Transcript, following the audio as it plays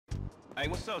Hey,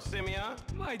 what's up, Simeon?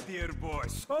 My dear boy,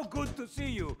 so good to see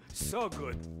you. So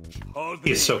good.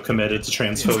 He's so committed to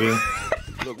transphobia.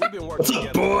 Look, we've been working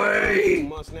together boy? for 2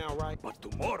 months now, right? But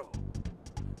tomorrow,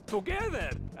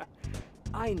 together.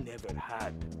 I never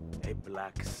had a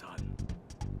black son.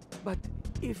 But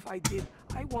if I did,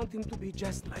 I want him to be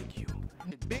just like you.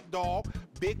 Big dog,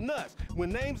 big nuts.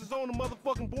 When names is on the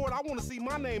motherfucking board, I want to see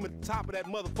my name at the top of that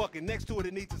motherfucking next to it.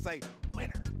 It needs to say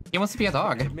winner. He wants to be a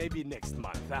dog. Maybe next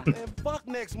month, huh? And fuck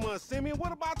next month, Simeon.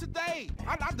 What about today?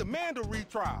 I demand a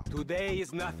retrial. Today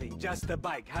is nothing, just a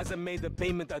bike. Hasn't made a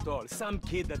payment at all. Some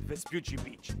kid at Vespucci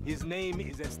Beach. His name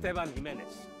is Esteban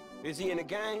Jimenez. Is he in the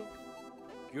gang?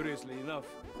 Curiously enough,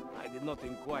 I did not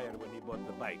inquire when he bought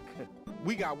the bike.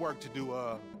 We got work to do,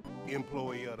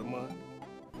 employee of the month.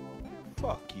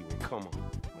 Fuck you and come on.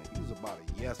 Man, he was about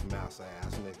a yes mouse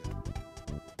ass nigga.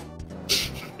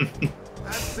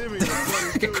 That's Simeon.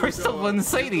 Crystal wouldn't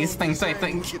say these things, I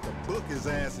think. Get to book his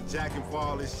ass and jack him for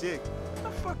all this shit. What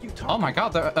the fuck you talking? Oh my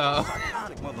god,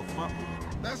 Psychotic motherfucker.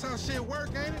 That's how shit work,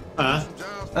 ain't it?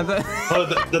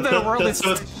 the world is...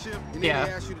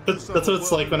 Yeah. That's what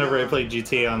it's like whenever I play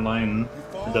GTA Online.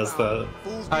 It does that.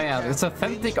 Oh yeah, it's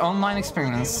authentic online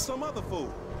experience.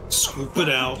 Swoop it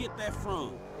out.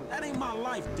 That ain't my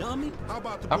life, dummy.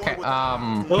 Okay,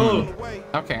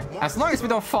 okay. As long as we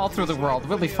don't fall through the world,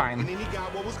 we'll be fine.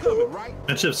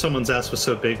 Imagine if someone's ass was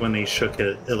so big when they shook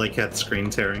it, it like had screen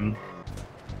tearing.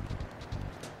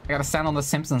 I gotta stand on the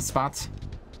Simpsons spot.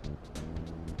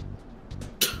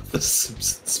 The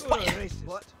Simpsons spot.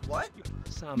 What?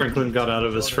 Franklin got out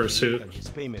of his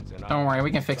fursuit. Don't worry, we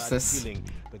can fix this.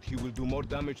 But he will do more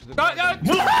damage to the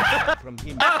from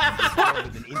him.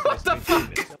 What the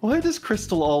fuck? Why does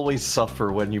Crystal always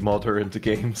suffer when you mod her into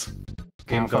games?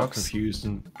 Game got folks. confused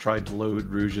and tried to load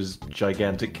Rouge's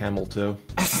gigantic camel toe.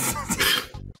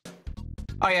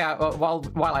 Oh yeah, well,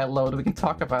 while I load, we can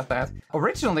talk about that.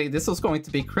 Originally, this was going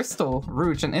to be Crystal,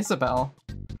 Rouge, and Isabel.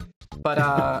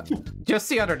 But just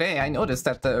the other day, I noticed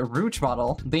that the Rouge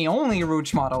model, the only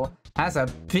Rouge model, has a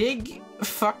big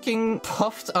fucking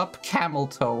puffed up camel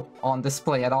toe on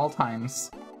display at all times.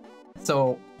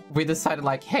 So we decided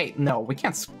like, hey, no, we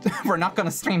can't, we're not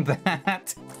gonna stream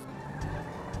that.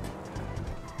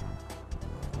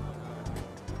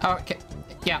 Okay,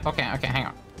 yeah, okay, hang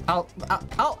on.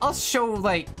 I'll show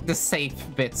like the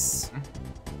safe bits.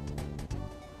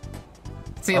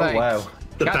 See, oh like, wow.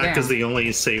 The God back damn. is the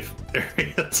only safe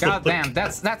area. God damn,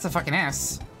 that's a fucking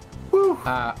ass. Woo.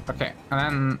 Okay, and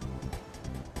then...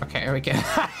 Okay, we can...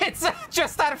 It's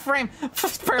just out of frame!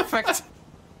 Perfect!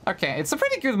 Okay, it's a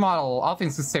pretty good model, all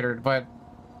things considered, but...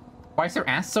 Why is your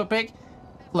ass so big?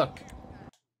 Look.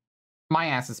 My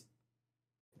ass is...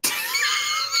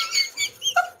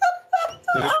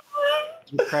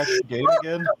 You crashed the game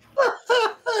again?